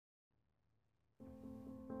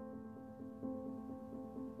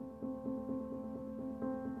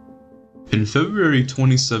In February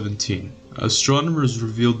 2017, astronomers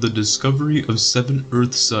revealed the discovery of 7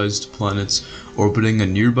 Earth-sized planets orbiting a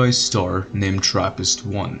nearby star named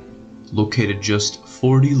Trappist-1, located just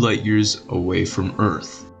 40 light-years away from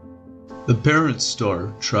Earth. The parent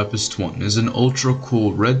star, Trappist-1, is an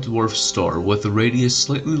ultra-cool red dwarf star with a radius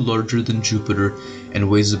slightly larger than Jupiter and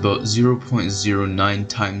weighs about 0.09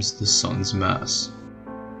 times the Sun's mass.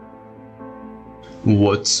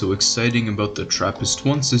 What's so exciting about the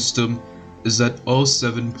Trappist-1 system is that all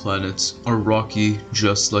 7 planets are rocky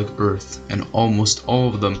just like Earth, and almost all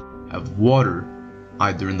of them have water,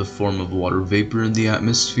 either in the form of water vapor in the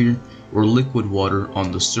atmosphere or liquid water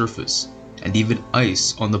on the surface, and even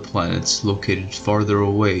ice on the planets located farther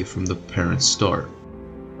away from the parent star.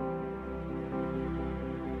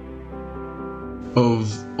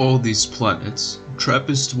 Of all these planets,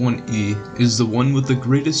 Trappist-1e is the one with the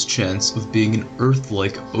greatest chance of being an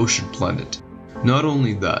Earth-like ocean planet. Not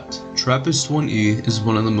only that, Trappist-1e is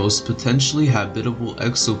one of the most potentially habitable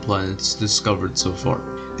exoplanets discovered so far.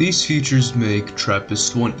 These features make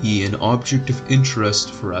Trappist-1e an object of interest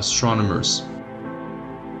for astronomers.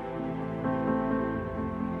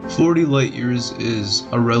 40 light-years is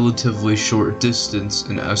a relatively short distance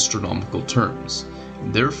in astronomical terms.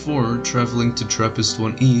 Therefore, traveling to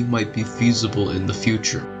Trappist-1e might be feasible in the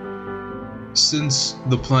future. Since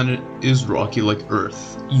the planet is rocky like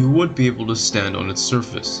Earth, you would be able to stand on its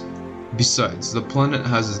surface. Besides, the planet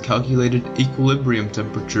has a calculated equilibrium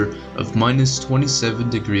temperature of -27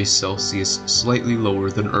 degrees Celsius, slightly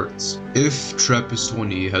lower than Earth's. If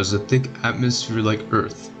Trappist-1e has a thick atmosphere like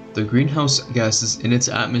Earth, the greenhouse gases in its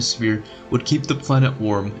atmosphere would keep the planet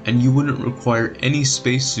warm, and you wouldn't require any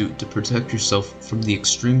spacesuit to protect yourself from the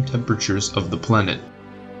extreme temperatures of the planet.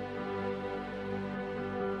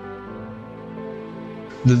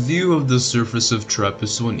 The view of the surface of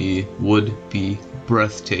Trappist-1e would be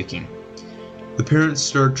breathtaking. The parent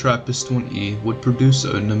star Trappist-1e would produce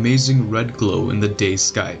an amazing red glow in the day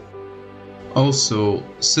sky. Also,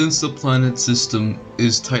 since the planet system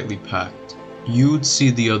is tightly packed, you would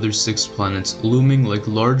see the other 6 planets looming like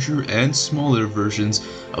larger and smaller versions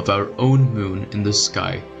of our own moon in the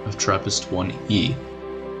sky of Trappist-1e.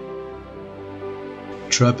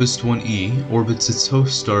 Trappist-1e orbits its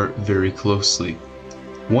host star very closely.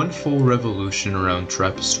 One full revolution around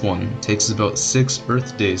Trappist-1 takes about 6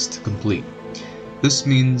 Earth days to complete. This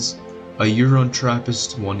means a year on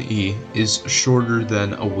Trappist-1e is shorter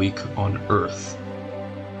than a week on Earth.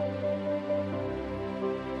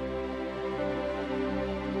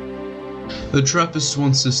 The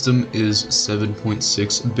Trappist-1 system is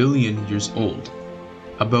 7.6 billion years old,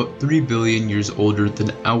 about 3 billion years older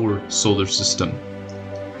than our solar system.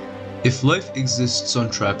 If life exists on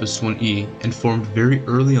Trappist-1e and formed very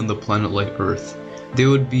early on the planet like Earth, they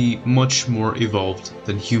would be much more evolved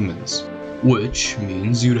than humans, which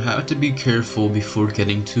means you'd have to be careful before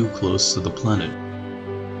getting too close to the planet.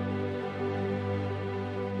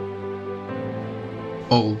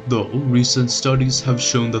 Although recent studies have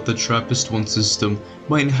shown that the Trappist-1 system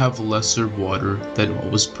might have lesser water than what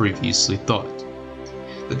was previously thought.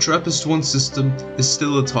 The Trappist-1 system is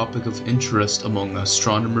still a topic of interest among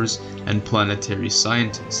astronomers and planetary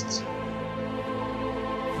scientists.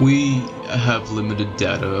 We have limited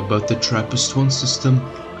data about the Trappist-1 system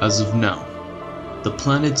as of now. The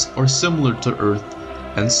planets are similar to Earth,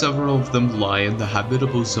 and several of them lie in the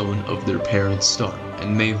habitable zone of their parent star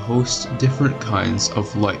and may host different kinds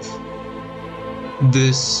of life.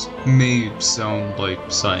 This may sound like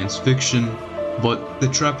science fiction, but the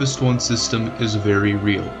Trappist-1 system is very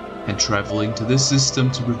real, and traveling to this system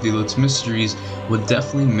to reveal its mysteries would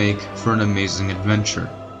definitely make for an amazing adventure.